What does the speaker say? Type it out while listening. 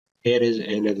Here is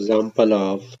an example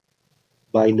of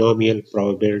binomial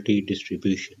probability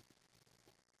distribution.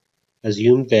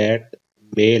 Assume that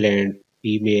male and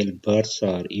female births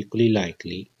are equally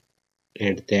likely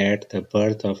and that the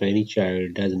birth of any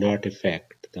child does not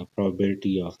affect the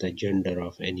probability of the gender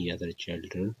of any other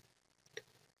children.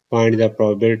 Find the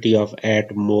probability of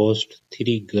at most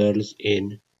 3 girls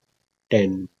in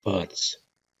 10 births.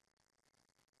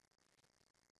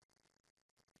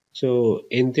 So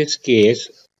in this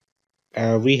case,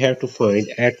 we have to find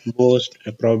at most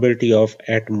a probability of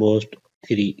at most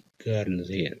 3 girls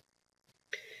here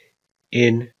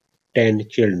in 10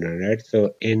 children, right?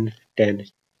 So in 10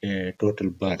 total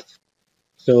births.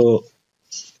 So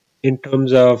in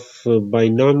terms of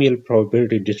binomial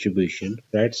probability distribution,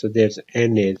 right? So there's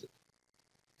n is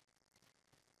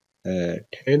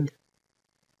 10,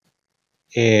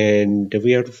 and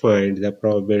we have to find the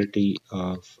probability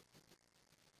of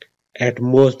at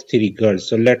most 3 girls.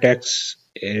 So let x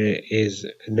is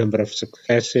number of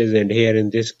successes, and here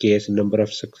in this case number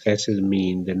of successes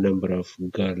mean the number of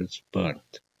girls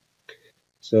birth.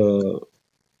 So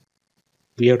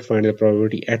we have to find the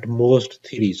probability at most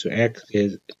 3. So x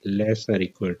is less or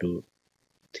equal to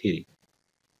 3.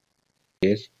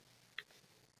 Yes,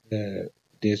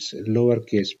 this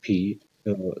lowercase p,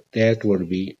 so that would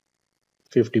be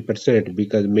 50%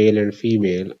 because male and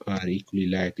female are equally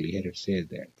likely. Here it says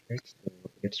that, right? So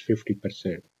it's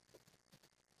 50%.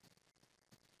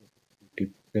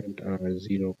 50% are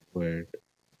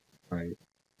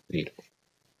 0.50.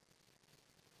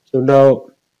 So now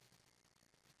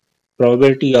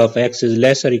probability of x is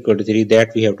less or equal to 3,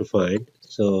 that we have to find.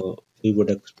 So we would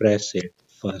express it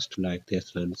first like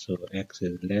this one. So x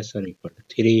is less or equal to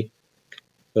 3.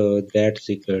 So that's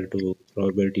equal to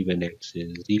probability when x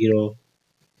is 0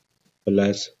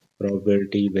 plus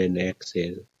probability when x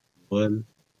is 1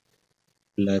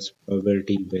 plus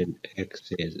probability when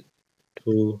x is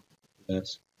 2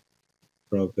 plus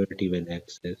probability when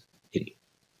x is 3.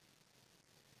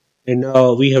 And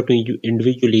now we have to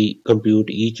individually compute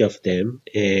each of them,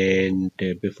 and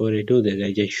before I do this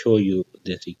I just show you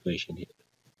this equation here.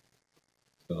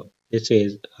 So this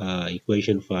is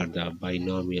equation for the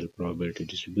binomial probability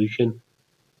distribution,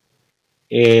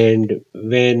 and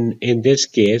when in this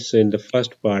case, so in the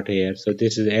first part here, so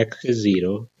this is x is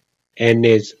 0, n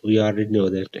is, we already know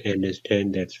that n is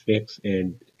 10, that's fixed,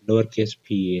 and lowercase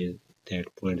p is that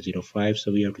 0.05,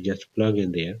 so we have to just plug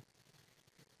in there.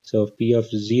 So p of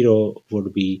 0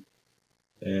 would be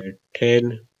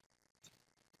 10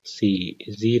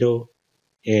 C0,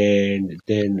 and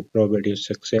then probability of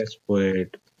success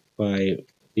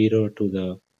 0.50 to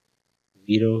the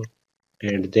 0,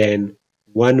 and then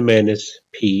 1 minus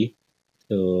p,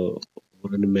 so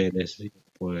 1 minus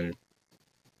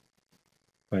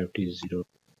 0.50,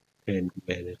 10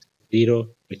 minus 0,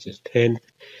 which is 10.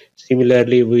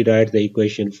 Similarly, we write the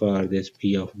equation for this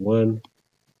p of 1,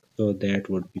 so that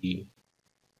would be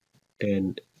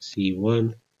 10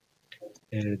 C1,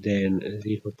 and then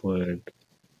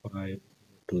 0.5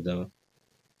 to the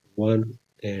 1,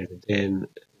 and then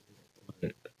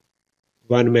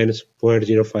 1 minus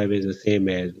 0.05 is the same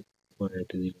as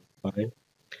 0.05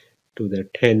 to the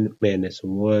 10 minus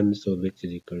 1, so which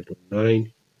is equal to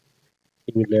 9.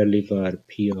 Similarly for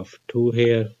p of 2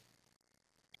 here,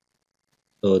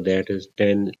 so that is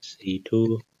 10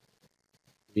 C2,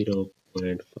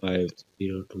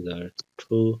 0.50 to the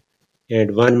 2,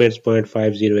 and 1 minus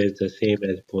 0.50 is the same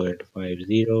as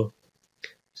 0.50,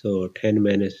 so 10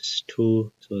 minus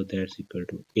 2, so that's equal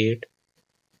to 8.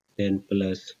 Then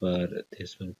plus for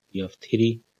this one p of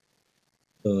 3,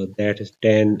 so that is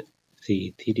 10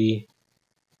 C3,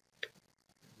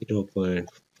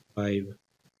 0.50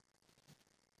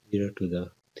 to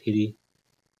the 3,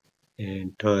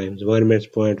 and times 1 minus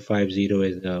 0.50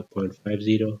 is the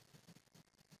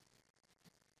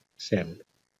 0.507.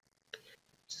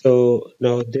 So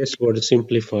now this would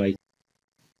simplify.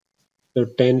 So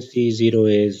 10 C0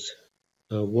 is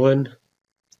 1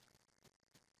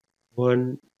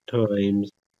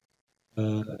 times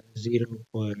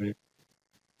 0.50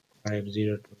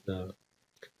 to the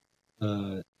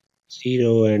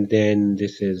 0, and then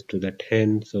this is to the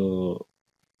 10, so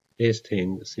this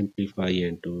thing simplify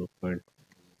into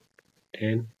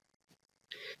 0.10.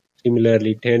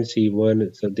 Similarly 10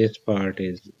 C1, so this part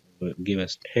is give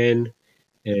us 10,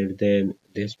 and then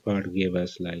this part gave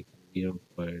us like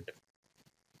 0.50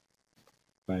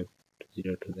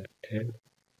 to the 10.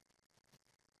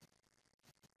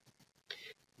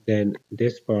 Then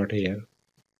this part here,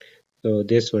 so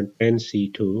this one 10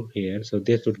 C2 here, so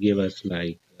this would give us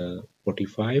like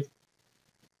 45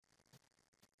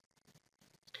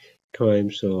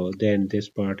 times, so then this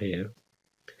part here,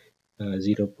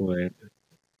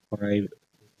 0.5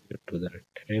 to the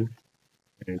 10,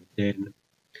 and then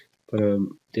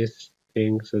from this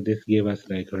thing, so this gave us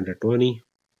like 120,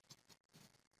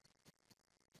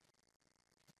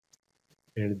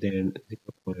 and then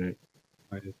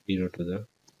 0.50 to the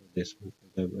this one.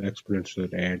 The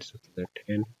exponential adds to the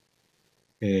 10,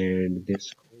 and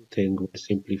this whole thing would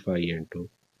simplify into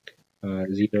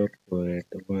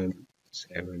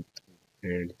 0.172,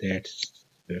 and that's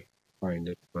the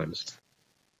final answer.